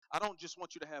I don't just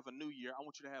want you to have a new year. I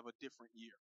want you to have a different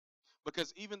year.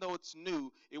 Because even though it's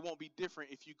new, it won't be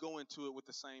different if you go into it with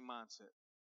the same mindset.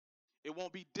 It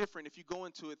won't be different if you go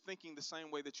into it thinking the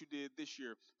same way that you did this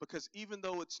year. Because even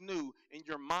though it's new and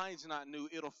your mind's not new,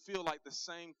 it'll feel like the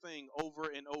same thing over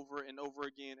and over and over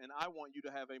again. And I want you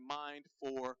to have a mind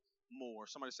for more.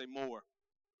 Somebody say more.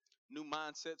 New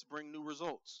mindsets bring new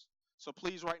results. So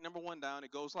please write number one down.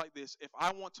 It goes like this: if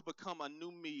I want to become a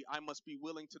new me, I must be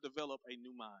willing to develop a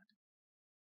new mind.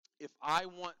 If I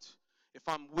want, if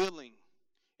I'm willing,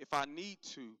 if I need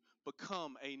to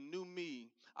become a new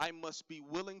me, I must be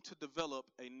willing to develop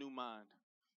a new mind.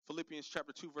 Philippians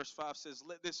chapter 2 verse 5 says,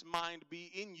 "Let this mind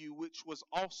be in you which was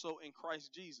also in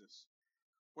Christ Jesus."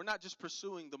 We're not just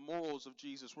pursuing the morals of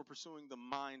Jesus, we're pursuing the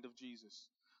mind of Jesus.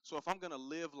 So if I'm going to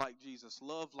live like Jesus,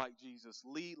 love like Jesus,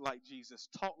 lead like Jesus,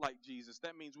 talk like Jesus,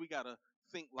 that means we got to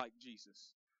think like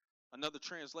Jesus. Another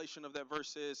translation of that verse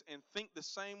says, "And think the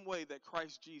same way that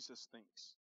Christ Jesus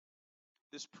thinks."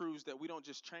 This proves that we don't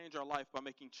just change our life by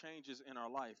making changes in our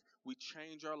life. We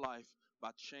change our life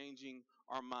by changing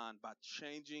our mind, by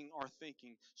changing our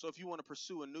thinking. So if you want to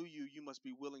pursue a new you, you must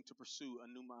be willing to pursue a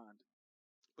new mind.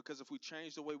 Because if we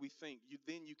change the way we think,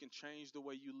 then you can change the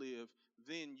way you live.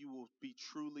 Then you will be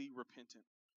truly repentant.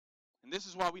 And this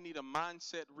is why we need a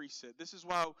mindset reset. This is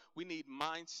why we need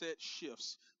mindset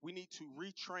shifts. We need to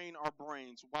retrain our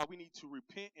brains. Why we need to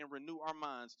repent and renew our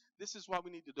minds. This is why we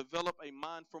need to develop a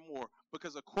mind for more.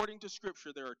 Because according to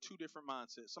Scripture, there are two different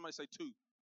mindsets. Somebody say two.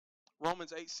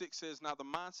 Romans 8:6 says, "Now the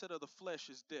mindset of the flesh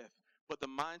is death, but the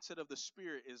mindset of the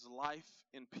Spirit is life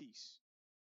and peace."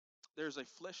 There's a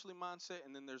fleshly mindset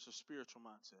and then there's a spiritual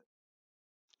mindset.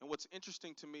 And what's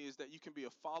interesting to me is that you can be a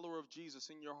follower of Jesus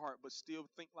in your heart, but still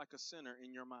think like a sinner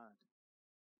in your mind.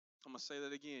 I'm going to say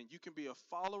that again. You can be a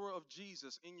follower of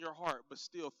Jesus in your heart, but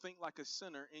still think like a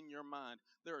sinner in your mind.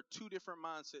 There are two different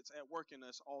mindsets at work in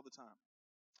us all the time.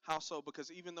 How so? Because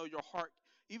even though your heart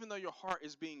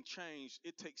is being changed,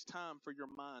 it takes time for your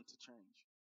mind to change,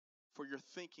 for your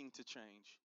thinking to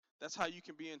change. That's how you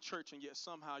can be in church and yet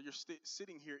somehow you're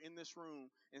sitting here in this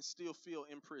room and still feel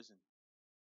in prison.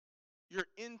 You're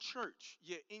in church,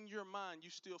 yet in your mind you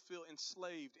still feel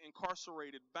enslaved,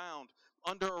 incarcerated, bound,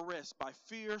 under arrest by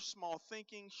fear, small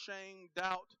thinking, shame,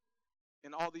 doubt,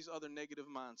 and all these other negative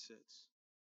mindsets.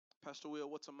 Pastor Will,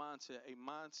 what's a mindset? A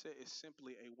mindset is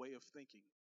simply a way of thinking.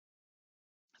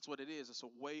 That's what it is. It's a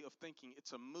way of thinking.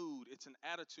 It's a mood. It's an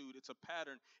attitude. It's a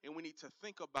pattern. And we need to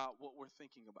think about what we're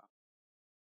thinking about.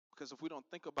 Because if we don't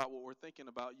think about what we're thinking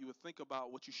about, you would think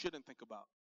about what you shouldn't think about.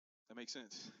 That makes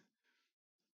sense.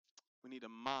 We need a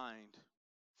mind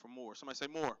for more. Somebody say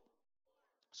more.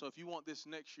 So if you want this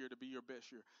next year to be your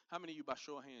best year, how many of you, by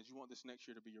show of hands, you want this next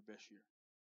year to be your best year?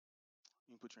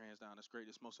 You can put your hands down. That's great.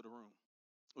 It's most of the room,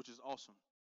 which is awesome.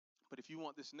 But if you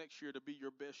want this next year to be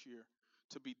your best year,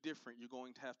 to be different, you're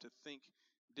going to have to think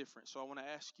different. So I want to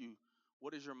ask you,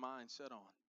 what is your mind set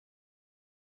on?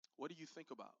 What do you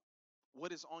think about?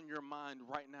 What is on your mind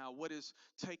right now? What is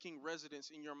taking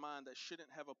residence in your mind that shouldn't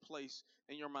have a place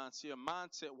in your mind? See, a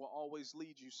mindset will always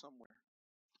lead you somewhere.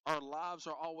 Our lives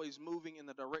are always moving in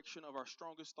the direction of our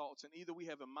strongest thoughts. And either we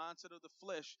have a mindset of the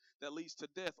flesh that leads to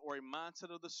death or a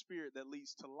mindset of the spirit that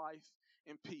leads to life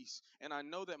and peace. And I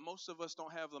know that most of us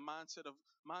don't have the mindset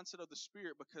of the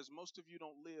spirit because most of you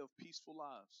don't live peaceful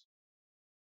lives.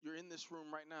 You're in this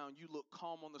room right now and you look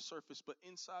calm on the surface, but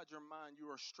inside your mind you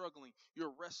are struggling.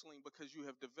 You're wrestling because you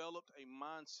have developed a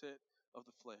mindset of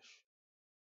the flesh,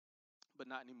 but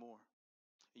not anymore.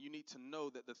 And you need to know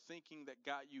that the thinking that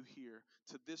got you here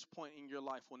to this point in your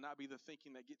life will not be the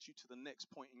thinking that gets you to the next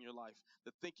point in your life.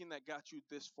 The thinking that got you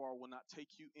this far will not take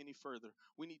you any further.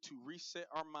 We need to reset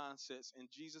our mindsets, and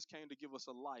Jesus came to give us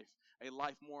a life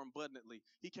more abundantly.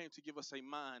 He came to give us a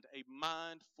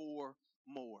mind for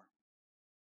more.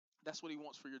 That's what he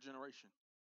wants for your generation.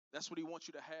 That's what he wants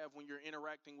you to have when you're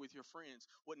interacting with your friends.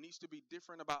 What needs to be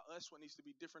different about us, what needs to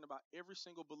be different about every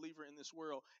single believer in this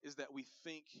world is that we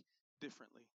think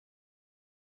differently.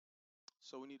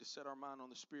 So we need to set our mind on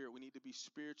the spirit. We need to be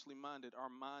spiritually minded. Our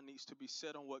mind needs to be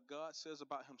set on what God says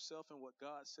about himself and what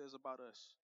God says about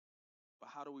us. But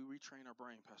how do we retrain our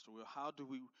brain, Pastor Will? How do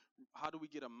we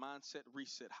get a mindset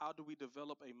reset? How do we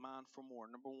develop a mind for more?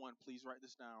 Number one, please write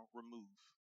this down. Remove.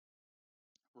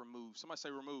 Remove. Somebody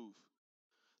say remove.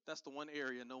 That's the one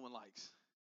area no one likes.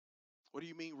 What do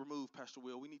you mean remove, Pastor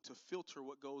Will? We need to filter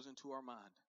what goes into our mind.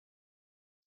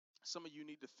 Some of you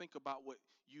need to think about what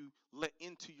you let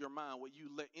into your mind, what you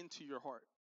let into your heart.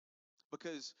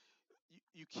 Because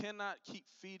you cannot keep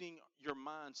feeding your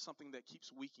mind something that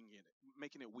keeps weakening it,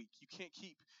 making it weak. You can't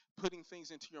keep putting things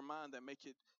into your mind that make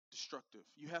it destructive.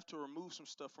 You have to remove some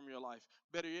stuff from your life.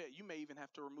 Better yet, you may even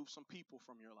have to remove some people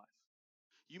from your life.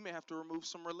 You may have to remove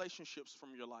some relationships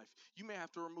from your life. You may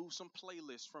have to remove some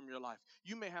playlists from your life.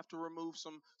 You may have to remove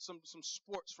some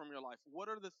sports from your life. What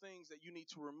are the things that you need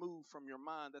to remove from your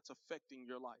mind that's affecting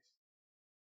your life?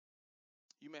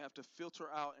 You may have to filter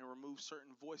out and remove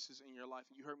certain voices in your life.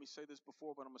 And you heard me say this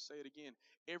before, but I'm going to say it again.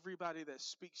 Everybody that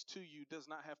speaks to you does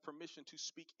not have permission to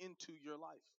speak into your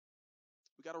life.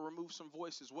 We got to remove some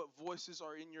voices. What voices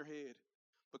are in your head?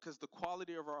 Because the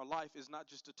quality of our life is not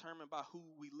just determined by who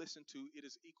we listen to, it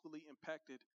is equally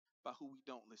impacted by who we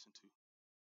don't listen to.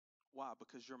 Why?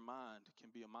 Because your mind can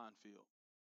be a minefield.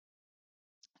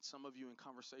 Some of you in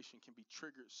conversation can be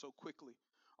triggered so quickly.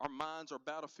 Our minds are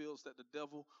battlefields that the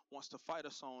devil wants to fight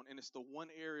us on, and it's the one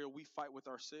area we fight with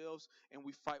ourselves and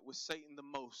we fight with Satan the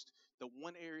most. The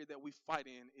one area that we fight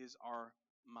in is our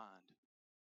mind.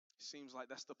 Seems like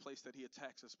that's the place that he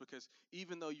attacks us, because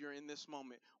even though you're in this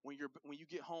moment, when you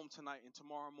get home tonight and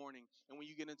tomorrow morning, and when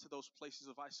you get into those places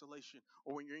of isolation,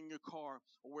 or when you're in your car,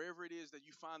 or wherever it is that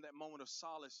you find that moment of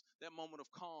solace, that moment of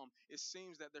calm, it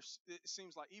seems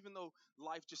like even though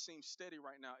life just seems steady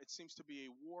right now, it seems to be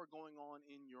a war going on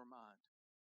in your mind.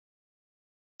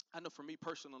 I know for me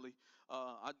personally,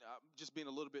 I'm just being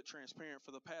a little bit transparent.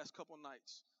 For the past couple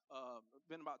nights,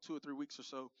 been about 2 or 3 weeks or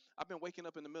so, I've been waking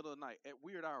up in the middle of the night at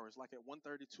weird hours, like at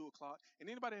 1:30, 2 o'clock. And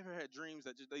anybody ever had dreams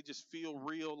that they just feel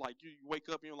real? Like you wake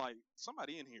up and you're like,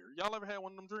 somebody in here. Y'all ever had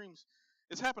one of them dreams?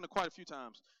 It's happened to quite a few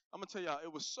times. I'm gonna tell y'all,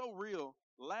 it was so real.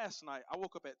 Last night, I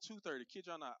woke up at 2:30. Kid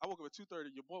y'all not, I woke up at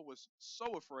 2:30. Your boy was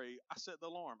so afraid. I set the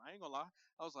alarm. I ain't gonna lie.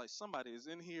 I was like, somebody is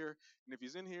in here, and if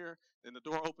he's in here, then the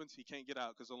door opens, he can't get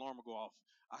out because the alarm will go off.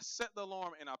 I set the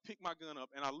alarm and I picked my gun up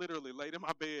and I literally laid in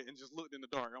my bed and just looked in the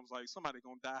dark. I was like, somebody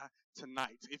gonna die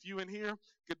tonight. If you in here,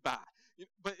 goodbye.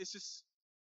 But it's just,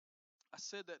 I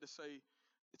said that to say,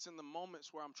 it's in the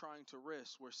moments where I'm trying to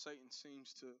rest where Satan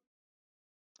seems to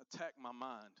attack my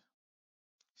mind.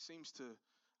 Seems to,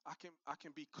 I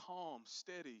can be calm,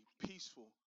 steady, peaceful,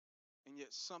 and yet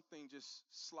something just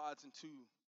slides into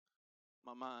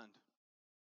my mind.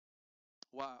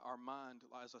 Why? Our mind,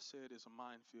 as I said, is a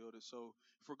minefield. And so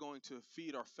if we're going to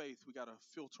feed our faith, we got to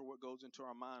filter what goes into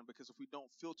our mind, because if we don't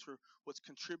filter what's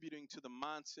contributing to the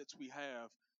mindsets we have,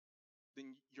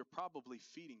 then you're probably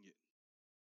feeding it.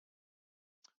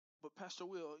 But Pastor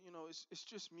Will, it's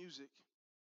just music.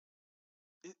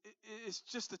 It's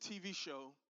just a TV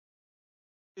show.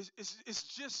 It's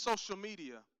just social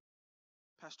media.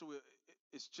 Pastor Will,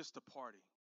 it's just a party.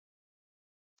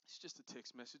 It's just a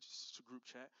text message. It's just a group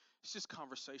chat. It's just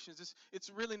conversations. It's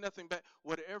really nothing but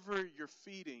whatever you're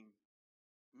feeding.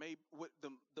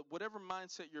 Whatever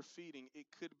mindset you're feeding, it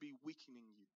could be weakening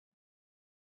you.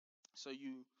 So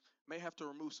you may have to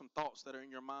remove some thoughts that are in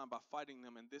your mind by fighting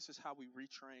them. And this is how we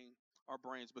retrain our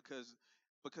brains, because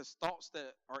thoughts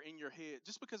that are in your head,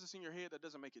 just because it's in your head, that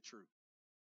doesn't make it true.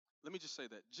 Let me just say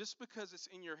that. Just because it's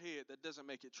in your head, that doesn't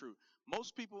make it true.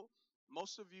 Most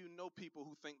of you know people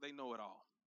who think they know it all.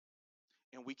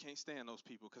 And we can't stand those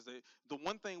people, because the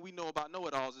one thing we know about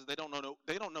know-it-alls is they don't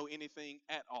know anything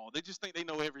at all. They just think they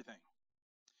know everything.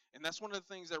 And that's one of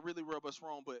the things that really rub us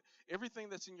wrong. But everything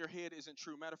that's in your head isn't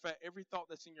true. Matter of fact, every thought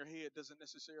that's in your head doesn't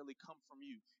necessarily come from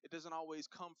you. It doesn't always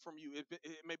come from you.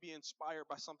 It may be inspired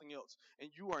by something else. And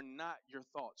you are not your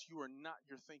thoughts. You are not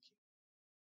your thinking.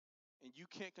 And you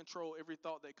can't control every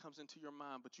thought that comes into your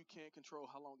mind, but you can't control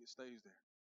how long it stays there.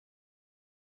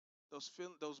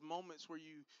 Those moments where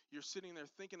you're sitting there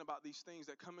thinking about these things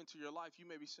that come into your life, you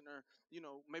may be sitting there,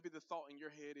 maybe the thought in your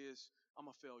head is, I'm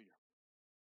a failure.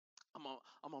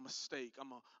 I'm a mistake.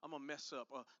 I'm a mess up.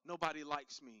 Nobody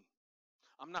likes me.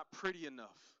 I'm not pretty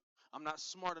enough. I'm not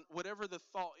smart enough. Whatever the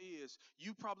thought is,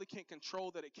 you probably can't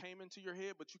control that it came into your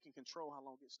head, but you can control how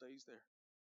long it stays there.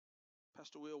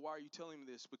 Pastor Will, why are you telling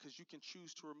me this? Because you can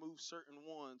choose to remove certain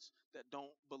ones that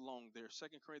don't belong there.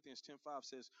 2 Corinthians 10:5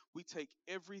 says, we take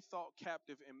every thought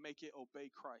captive and make it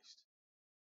obey Christ.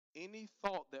 Any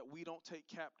thought that we don't take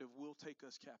captive will take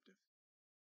us captive.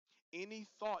 Any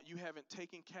thought you haven't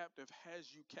taken captive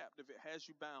has you captive. It has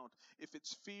you bound. If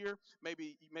it's fear,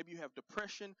 maybe you have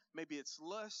depression, maybe it's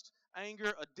lust,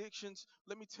 anger, addictions.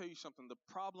 Let me tell you something. The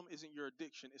problem isn't your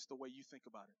addiction, it's the way you think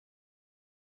about it.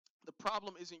 The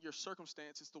problem isn't your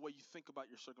circumstance, it's the way you think about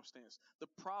your circumstance. The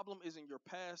problem isn't your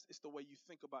past, it's the way you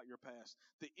think about your past.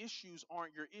 The issues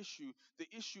aren't your issue. The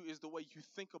issue is the way you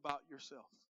think about yourself.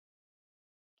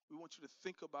 We want you to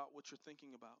think about what you're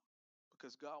thinking about,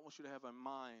 because God wants you to have a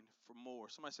mind for more.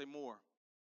 Somebody say more.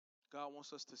 God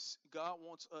wants us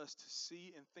to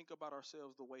see and think about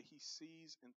ourselves the way he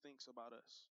sees and thinks about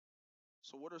us.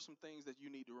 So what are some things that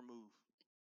you need to remove?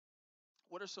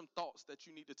 What are some thoughts that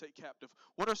you need to take captive?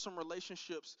 What are some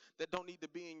relationships that don't need to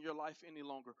be in your life any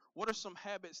longer? What are some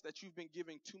habits that you've been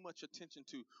giving too much attention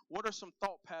to? What are some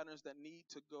thought patterns that need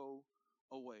to go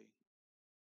away?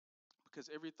 Because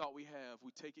every thought we have,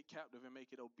 we take it captive and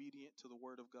make it obedient to the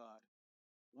word of God.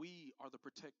 We are the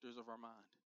protectors of our mind.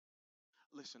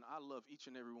 Listen, I love each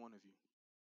and every one of you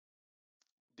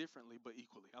differently but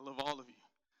equally. I love all of you,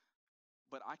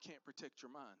 but I can't protect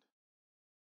your mind.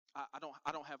 I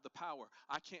don't have the power.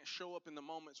 I can't show up in the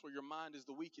moments where your mind is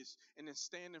the weakest and then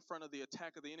stand in front of the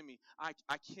attack of the enemy. I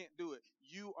can't do it.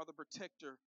 You are the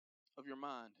protector of your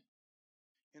mind.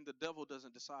 And the devil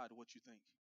doesn't decide what you think.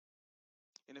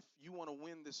 And if you want to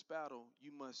win this battle,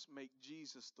 you must make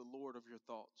Jesus the Lord of your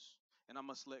thoughts. And I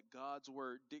must let God's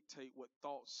word dictate what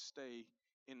thoughts stay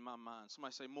in my mind.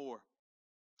 Somebody say more.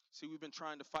 See, we've been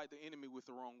trying to fight the enemy with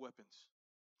the wrong weapons.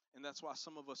 And that's why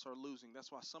some of us are losing.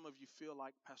 That's why some of you feel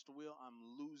like, Pastor Will, I'm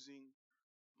losing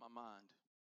my mind.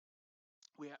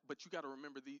 But you got to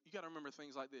remember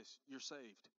things like this. You're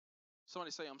saved.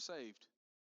 Somebody say, I'm saved.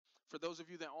 For those of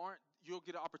you that aren't, you'll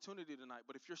get an opportunity tonight.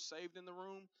 But if you're saved in the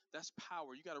room, that's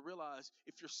power. You got to realize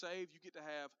if you're saved, you get to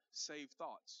have saved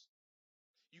thoughts.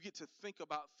 You get to think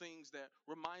about things that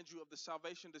remind you of the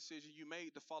salvation decision you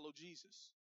made to follow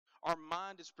Jesus. Our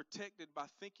mind is protected by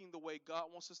thinking the way God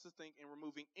wants us to think and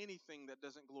removing anything that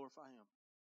doesn't glorify him.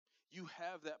 You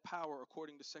have that power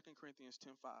according to 2 Corinthians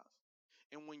 10:5.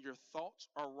 And when your thoughts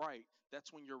are right,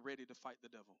 that's when you're ready to fight the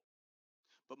devil.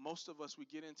 But most of us, we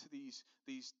get into these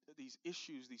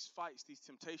issues, these fights, these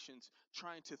temptations,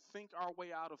 trying to think our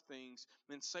way out of things.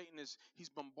 Then Satan he's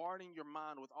bombarding your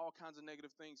mind with all kinds of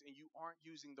negative things, and you aren't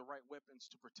using the right weapons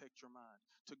to protect your mind,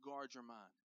 to guard your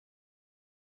mind.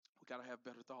 We got to have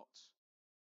better thoughts.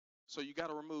 So you got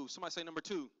to remove. Somebody say number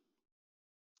 2.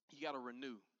 You got to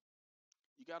renew.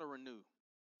 You got to renew.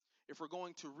 If we're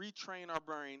going to retrain our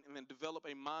brain and then develop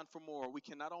a mind for more, we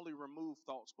can not only remove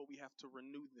thoughts, but we have to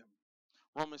renew them.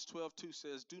 Romans 12:2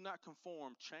 says, do not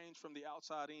conform, change from the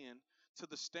outside in to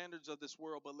the standards of this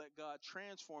world, but let God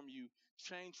transform you,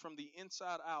 change from the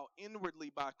inside out,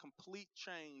 inwardly by complete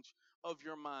change of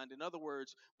your mind. In other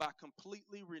words, by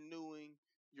completely renewing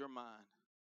your mind.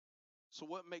 So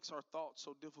what makes our thoughts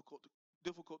so difficult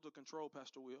to control,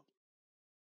 Pastor Will?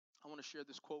 I want to share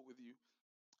this quote with you.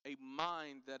 A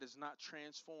mind that is not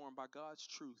transformed by God's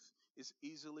truth is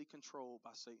easily controlled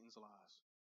by Satan's lies.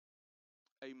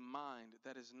 A mind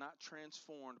that is not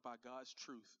transformed by God's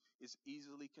truth is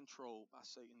easily controlled by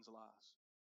Satan's lies.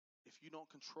 If you don't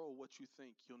control what you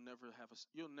think, you'll never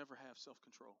have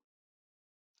self-control.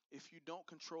 If you don't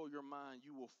control your mind,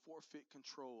 you will forfeit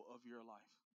control of your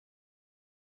life.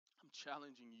 I'm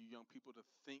challenging you, young people, to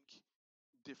think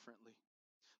differently.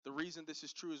 The reason this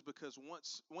is true is because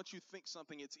once you think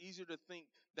something, it's easier to think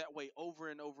that way over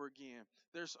and over again.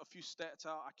 There's a few stats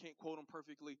out. I can't quote them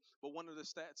perfectly, but one of the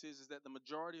stats is that the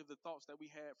majority of the thoughts that we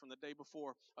had from the day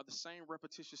before are the same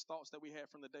repetitious thoughts that we had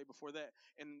from the day before that.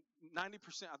 And 90%,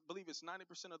 I believe it's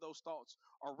 90% of those thoughts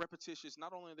are repetitious.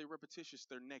 Not only are they repetitious,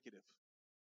 they're negative.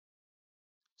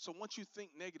 So once you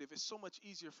think negative, it's so much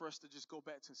easier for us to just go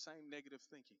back to the same negative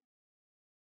thinking.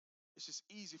 It's just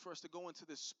easy for us to go into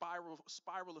this spiral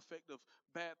effect of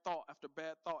bad thought after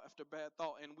bad thought after bad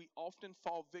thought. And we often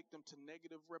fall victim to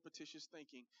negative, repetitious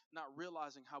thinking, not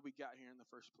realizing how we got here in the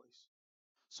first place.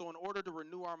 So in order to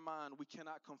renew our mind, we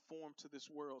cannot conform to this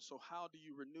world. So how do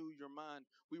you renew your mind?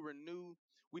 We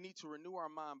need to renew our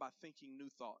mind by thinking new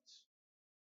thoughts.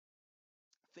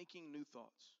 Thinking new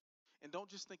thoughts. And don't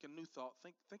just think a new thought,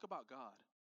 think about God.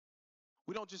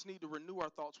 We don't just need to renew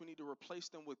our thoughts, we need to replace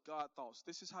them with God thoughts.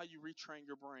 This is how you retrain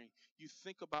your brain. You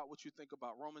think about what you think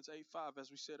about. Romans 8:5,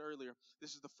 as we said earlier,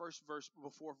 this is the first verse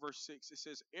before verse 6. It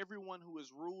says, everyone who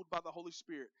is ruled by the Holy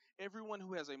Spirit, everyone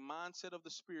who has a mindset of the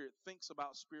Spirit thinks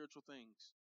about spiritual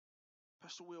things.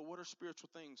 Pastor Will, what are spiritual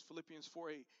things? Philippians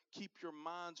 4:8, keep your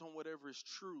minds on whatever is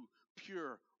true,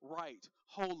 pure, right,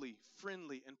 holy,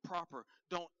 friendly, and proper.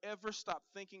 Don't ever stop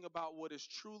thinking about what is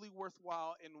truly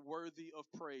worthwhile and worthy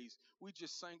of praise. We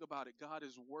just sang about it. God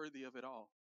is worthy of it all.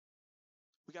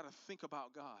 We got to think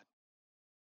about God.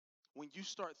 When you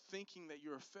start thinking that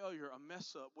you're a failure, a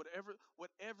mess up,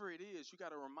 whatever it is, you got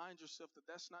to remind yourself that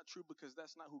that's not true, because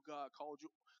that's not who God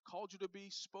called you to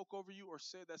be, spoke over you, or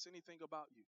said that's anything about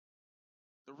you.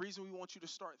 The reason we want you to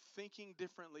start thinking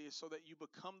differently is so that you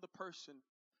become the person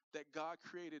that God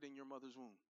created in your mother's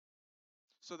womb.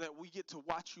 So that we get to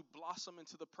watch you blossom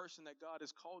into the person that God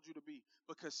has called you to be.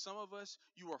 Because some of us,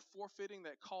 you are forfeiting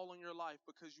that call on your life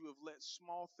because you have let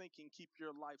small thinking keep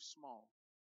your life small.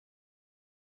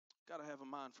 Got to have a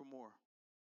mind for more.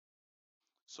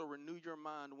 So renew your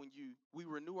mind we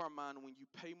renew our mind when you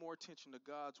pay more attention to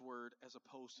God's word as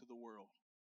opposed to the world.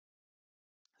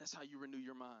 That's how you renew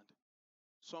your mind.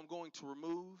 So I'm going to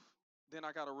remove, then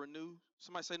I got to renew.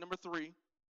 Somebody say number 3,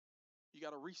 you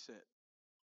got to reset.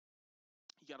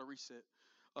 You got to reset.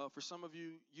 For some of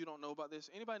you, you don't know about this.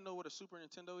 Anybody know what a Super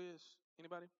Nintendo is?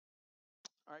 Anybody?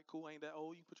 All right, cool. Ain't that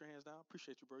old? You can put your hands down.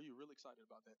 Appreciate you, bro. You're really excited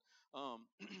about that.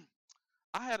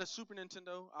 I had a Super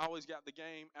Nintendo. I always got the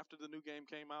game after the new game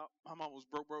came out. My mom was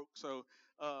broke. So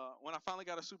when I finally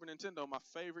got a Super Nintendo, my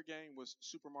favorite game was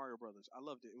Super Mario Brothers. I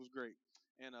loved it. It was great.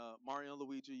 And Mario and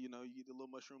Luigi, you get the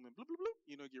little mushroom and bloop, bloop,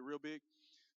 bloop, get real big.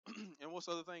 And what's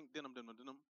the other thing? Denim, denim,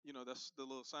 denim. That's the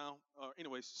little sound.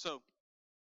 Anyways, so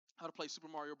how to play Super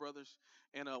Mario Brothers.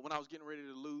 And when I was getting ready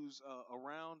to lose a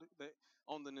round,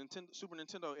 on the Super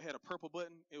Nintendo, it had a purple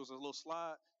button. It was a little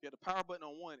slide. You had the power button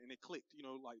on one, and it clicked.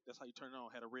 Like that's how you turn it on.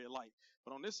 It had a red light.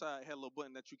 But on this side, it had a little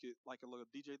button that you could, like a little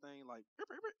DJ thing, like.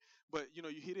 But you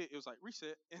hit it. It was like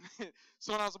reset. And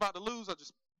so when I was about to lose, I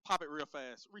just pop it real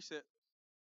fast. Reset.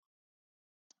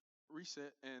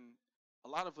 And a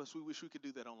lot of us, we wish we could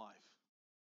do that on life.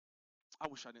 I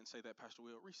wish I didn't say that, Pastor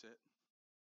Will. Reset.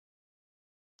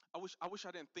 I wish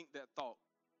I didn't think that thought.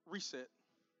 Reset.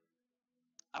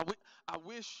 I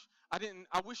wish I didn't.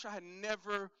 I wish I had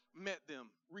never met them.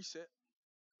 Reset.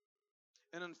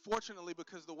 And unfortunately,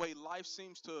 because the way life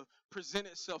seems to present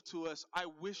itself to us, I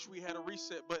wish we had a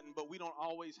reset button, but we don't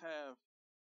always have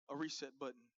a reset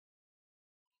button.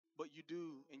 But you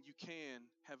do, and you can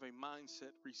have a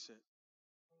mindset reset.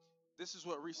 This is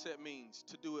what reset means: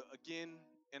 to do it again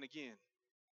and again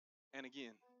and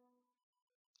again.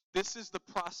 This is the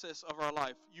process of our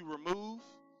life. You remove,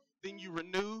 then you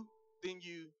renew, then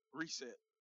you reset.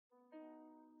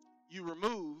 You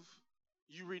remove,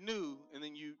 you renew, and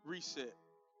then you reset.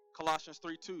 Colossians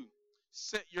 3:2.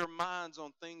 Set your minds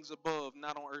on things above,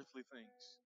 not on earthly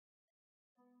things.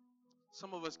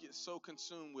 Some of us get so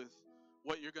consumed with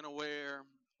what you're going to wear,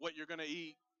 what you're going to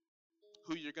eat,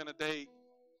 who you're going to date.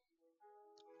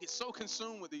 Get so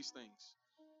consumed with these things.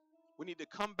 We need to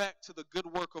come back to the good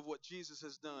work of what Jesus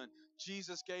has done.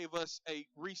 Jesus gave us a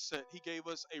reset. He gave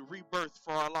us a rebirth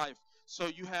for our life. So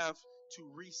you have to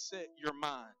reset your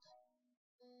mind.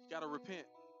 You got to repent.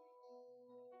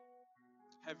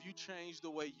 Have you changed the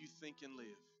way you think and live?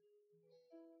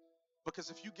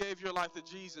 Because if you gave your life to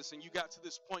Jesus and you got to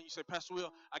this point, you say, Pastor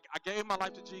Will, I gave my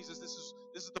life to Jesus. This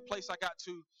is the place I got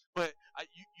to, but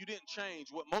you didn't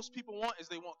change. What most people want is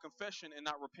they want confession and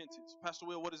not repentance. Pastor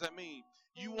Will, what does that mean?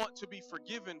 You want to be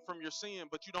forgiven from your sin,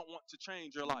 but you don't want to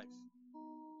change your life.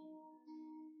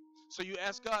 So you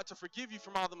ask God to forgive you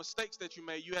from all the mistakes that you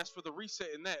made. You ask for the reset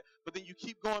in that, but then you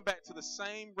keep going back to the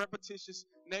same repetitious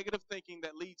negative thinking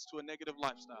that leads to a negative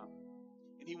lifestyle.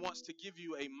 And He wants to give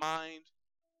you a mind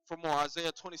for more.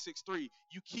 Isaiah 26:3.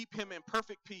 You keep him in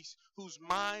perfect peace, whose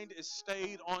mind is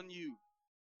stayed on you.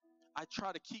 I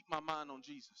try to keep my mind on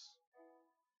Jesus.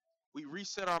 We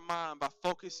reset our mind by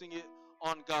focusing it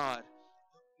on God.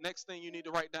 Next thing you need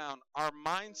to write down: our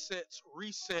mindsets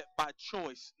reset by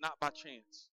choice, not by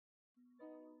chance.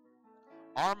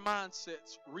 Our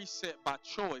mindsets reset by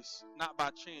choice, not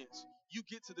by chance. You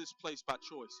get to this place by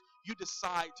choice. You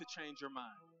decide to change your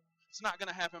mind. It's not going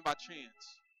to happen by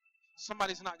chance.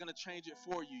 Somebody's not going to change it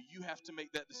for you. You have to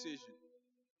make that decision.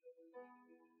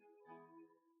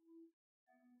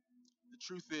 The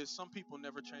truth is, some people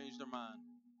never change their mind.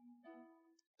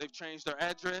 They've changed their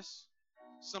address.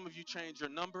 Some of you change your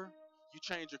number. You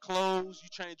change your clothes. You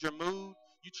change your mood.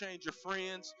 You change your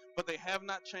friends. But they have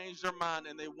not changed their mind,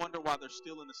 and they wonder why they're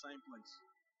still in the same place.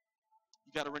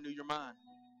 You got to renew your mind.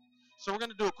 So we're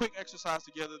going to do a quick exercise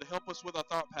together to help us with our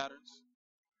thought patterns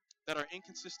that are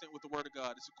inconsistent with the Word of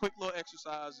God. It's a quick little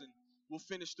exercise, and we'll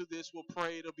finish through this. We'll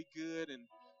pray. It'll be good, and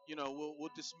we'll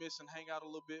dismiss and hang out a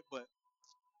little bit. But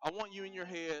I want you in your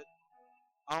head.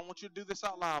 I don't want you to do this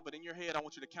out loud, but in your head, I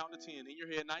want you to count to 10. In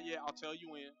your head, not yet. I'll tell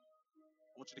you when.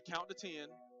 I want you to count to 10.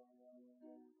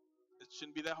 It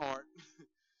shouldn't be that hard.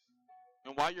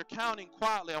 And while you're counting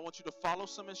quietly, I want you to follow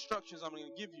some instructions I'm going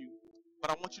to give you. But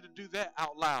I want you to do that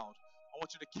out loud. I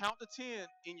want you to count to 10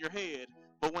 in your head.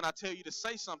 But when I tell you to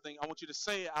say something, I want you to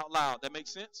say it out loud. That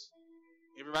makes sense?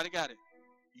 Everybody got it?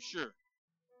 You sure?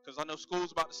 Because I know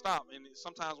school's about to stop. And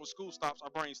sometimes when school stops,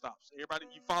 our brain stops. Everybody,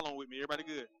 you following with me? Everybody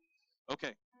good?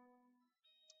 Okay.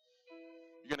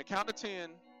 You're going to count to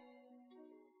 10.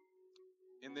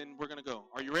 And then we're going to go.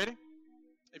 Are you ready?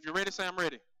 If you're ready, say I'm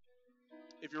ready.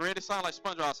 If you're ready, sound like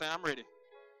SpongeBob, say I'm ready.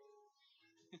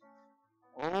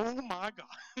 Oh my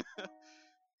God.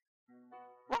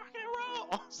 Rock and roll.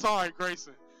 I'm sorry,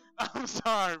 Grayson. I'm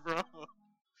sorry, bro.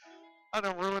 I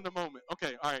done ruined the moment.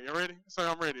 Okay, all right, you ready? So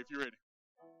I'm ready if you're ready.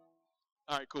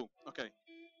 All right, cool. Okay.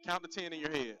 Count to 10 in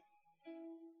your head.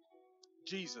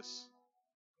 Jesus.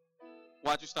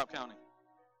 Why'd you stop counting?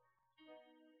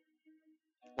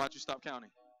 Why'd you stop counting?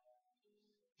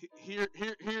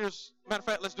 Here's matter of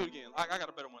fact. Let's do it again. I got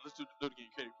a better one. Let's do it again.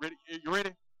 Okay, ready? You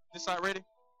ready? This side ready?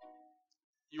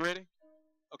 You ready?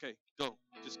 Okay, go.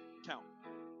 Just count.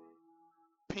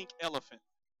 Pink elephant.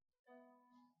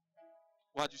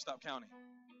 Why'd you stop counting?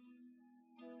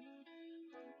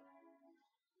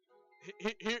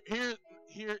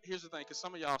 Here's the thing, because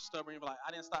some of y'all stubborn. You're like,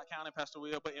 I didn't stop counting, Pastor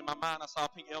Will, but in my mind I saw a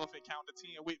pink elephant count to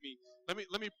 10 with me.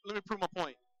 Let me prove my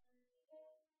point.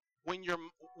 When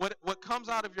what comes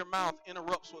out of your mouth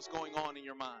interrupts what's going on in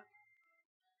your mind.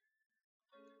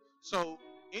 So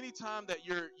anytime that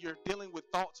you're dealing with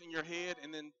thoughts in your head,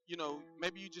 and then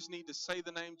maybe you just need to say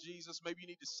the name Jesus, maybe you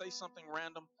need to say something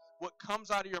random. What comes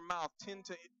out of your mouth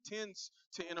tends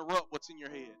to interrupt what's in your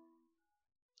head.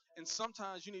 And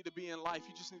sometimes you need to be in life.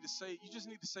 You just need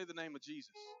to say the name of Jesus.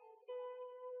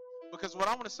 Because what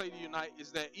I want to say to you tonight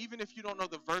is that even if you don't know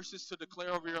the verses to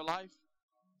declare over your life,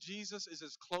 Jesus is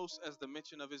as close as the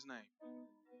mention of his name.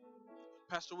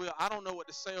 Pastor Will, I don't know what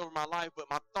to say over my life, but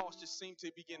my thoughts just seem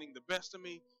to be getting the best of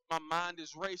me. My mind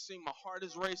is racing. My heart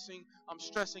is racing. I'm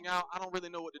stressing out. I don't really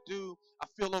know what to do. I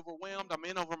feel overwhelmed. I'm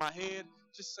in over my head.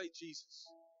 Just say Jesus.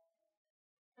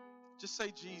 Just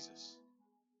say Jesus.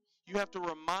 You have to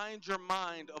remind your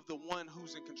mind of the one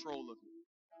who's in control of you.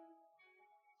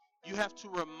 You have to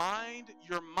remind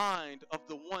your mind of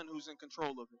the one who's in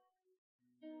control of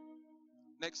it.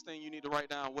 Next thing you need to write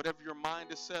down, whatever your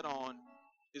mind is set on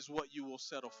is what you will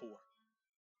settle for.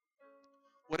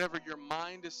 Whatever your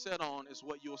mind is set on is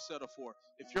what you'll settle for.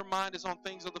 If your mind is on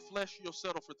things of the flesh, you'll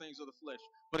settle for things of the flesh.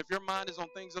 But if your mind is on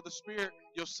things of the Spirit,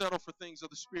 you'll settle for things of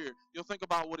the Spirit. You'll think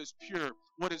about what is pure,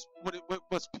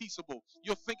 what's peaceable.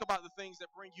 You'll think about the things that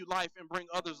bring you life and bring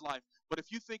others life. But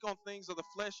if you think on things of the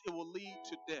flesh, it will lead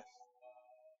to death.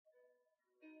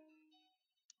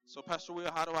 So, Pastor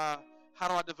Will, how do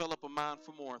I develop a mind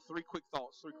for more? Three quick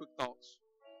thoughts.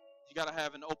 You got to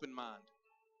have an open mind.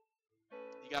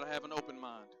 You got to have an open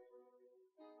mind.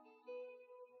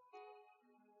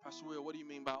 Pastor Will, what do you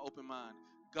mean by open mind?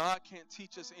 God can't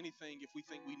teach us anything if we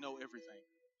think we know everything.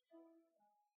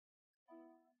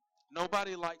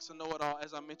 Nobody likes a know-it-all,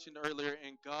 as I mentioned earlier,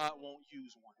 and God won't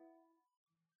use one.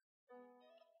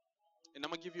 And I'm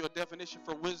going to give you a definition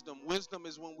for wisdom. Wisdom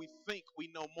is when we think we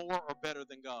know more or better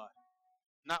than God.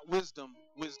 Not wisdom.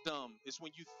 It's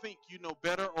when you think you know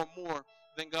better or more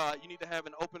than God. You need to have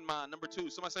an open mind. Number two.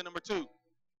 Somebody say number two.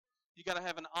 You got to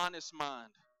have an honest mind.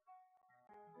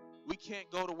 We can't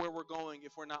go to where we're going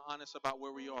if we're not honest about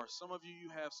where we are. Some of you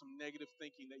have some negative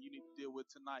thinking that you need to deal with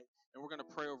tonight, and we're going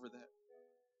to pray over that.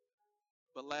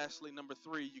 But lastly, number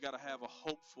three, you got to have a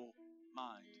hopeful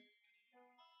mind.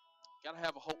 You got to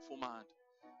have a hopeful mind.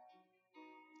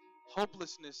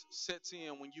 Hopelessness sets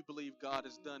in when you believe God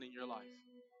is done in your life.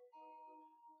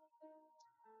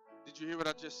 Did you hear what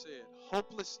I just said?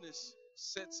 Hopelessness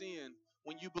sets in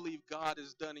when you believe God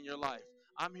is done in your life.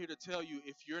 I'm here to tell you,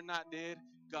 if you're not dead,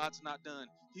 God's not done.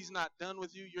 He's not done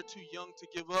with you. You're too young to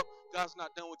give up. God's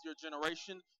not done with your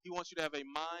generation. He wants you to have a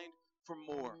mind for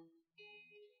more.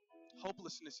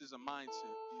 Hopelessness is a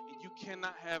mindset, and you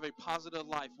cannot have a positive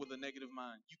life with a negative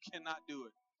mind. You cannot do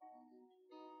it.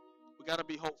 We got to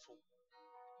be hopeful.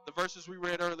 The verses we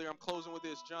read earlier, I'm closing with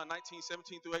this. John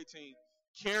 19:17 through 18.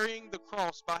 Carrying the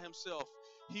cross by himself,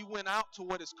 he went out to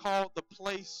what is called the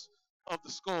place of the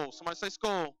skull. Somebody say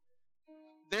skull.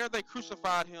 There they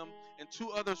crucified him and two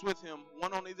others with him,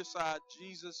 one on either side,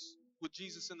 with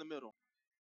Jesus in the middle.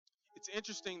 It's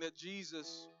interesting that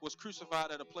Jesus was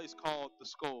crucified at a place called the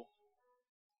skull.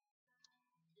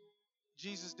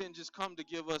 Jesus didn't just come to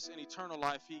give us an eternal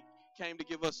life. He came to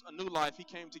give us a new life. He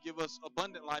came to give us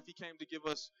abundant life. He came to give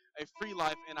us a free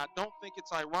life. And I don't think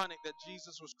it's ironic that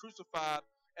Jesus was crucified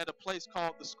at a place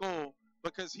called the skull,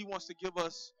 because he wants to give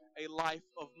us a life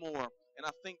of more. And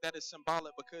I think that is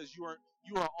symbolic, because you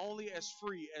are only as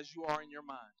free as you are in your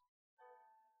mind.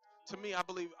 To me, I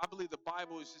believe the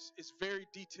Bible is very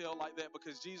detailed like that,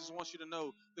 because Jesus wants you to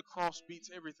know the cross beats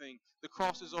everything. The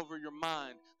cross is over your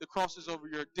mind. The cross is over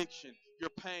your addiction, your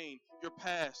pain, your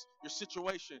past, your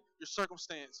situation, your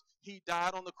circumstance. He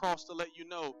died on the cross to let you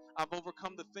know, I've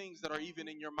overcome the things that are even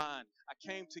in your mind. I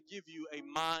came to give you a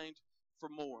mind for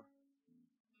more.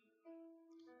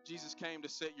 Jesus came to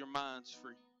set your minds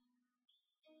free.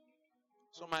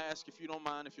 So I'm going to ask, if you don't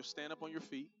mind, if you'll stand up on your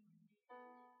feet.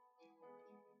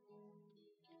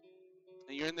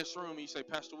 And you're in this room and you say,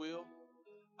 Pastor Will,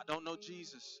 I don't know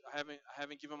Jesus. I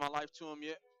haven't given my life to him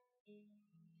yet.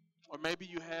 Or maybe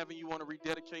you have and you want to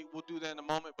rededicate. We'll do that in a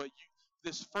moment. But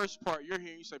this first part, you're here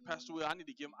and you say, Pastor Will, I need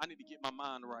to get my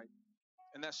mind right.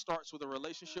 And that starts with a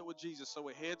relationship with Jesus. So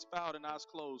with heads bowed and eyes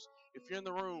closed, if you're in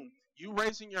the room, you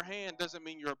raising your hand doesn't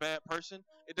mean you're a bad person.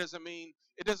 It doesn't mean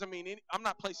I'm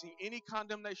not placing any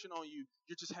condemnation on you.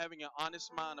 You're just having an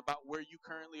honest mind about where you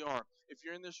currently are. If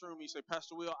you're in this room and you say,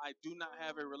 Pastor Will, I do not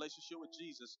have a relationship with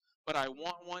Jesus, but I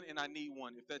want one and I need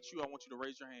one. If that's you, I want you to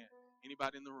raise your hand.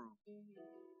 Anybody in the room?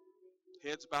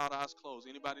 Heads bowed, eyes closed.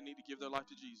 Anybody need to give their life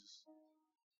to Jesus?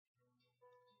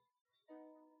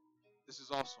 This is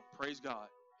awesome. Praise God.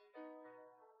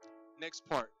 Next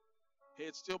part.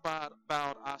 Head still bowed,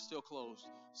 eyes still closed.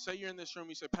 Say you're in this room.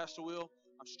 You say, Pastor Will,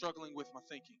 I'm struggling with my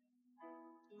thinking.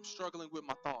 I'm struggling with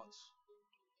my thoughts.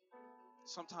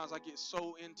 Sometimes I get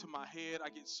so into my head. I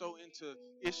get so into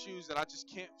issues that I just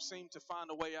can't seem to find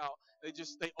a way out.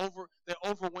 They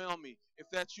overwhelm me. If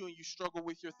that's you and you struggle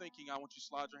with your thinking, I want you to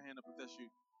slide your hand up if that's you.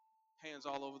 Hands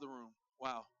all over the room.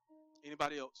 Wow.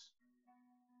 Anybody else?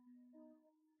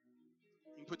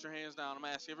 You can put your hands down. I'm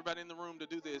going to ask everybody in the room to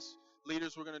do this.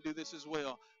 Leaders, we're going to do this as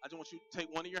well. I just want you to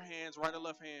take one of your hands, right or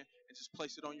left hand, and just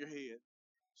place it on your head.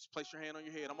 Just place your hand on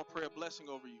your head. I'm going to pray a blessing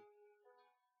over you.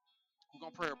 We're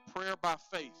going to pray a prayer by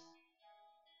faith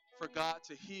for God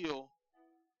to heal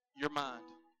your mind.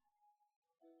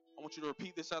 I want you to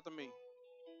repeat this after me.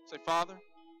 Say, Father,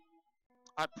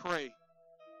 I pray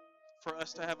for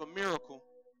us to have a miracle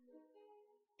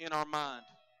in our mind,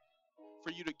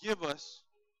 for you to give us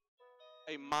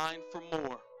a mind for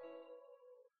more.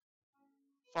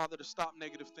 Father, to stop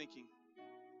negative thinking,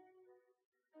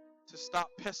 to stop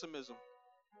pessimism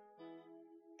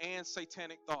and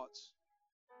satanic thoughts.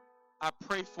 I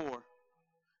pray for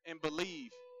and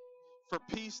believe for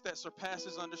peace that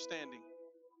surpasses understanding.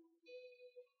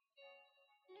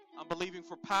 I'm believing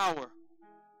for power,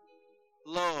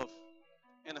 love,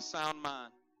 and a sound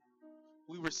mind.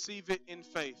 We receive it in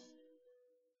faith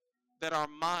that our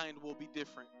mind will be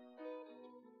different.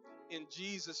 In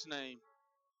Jesus' name,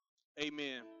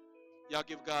 amen. Y'all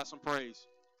give God some praise.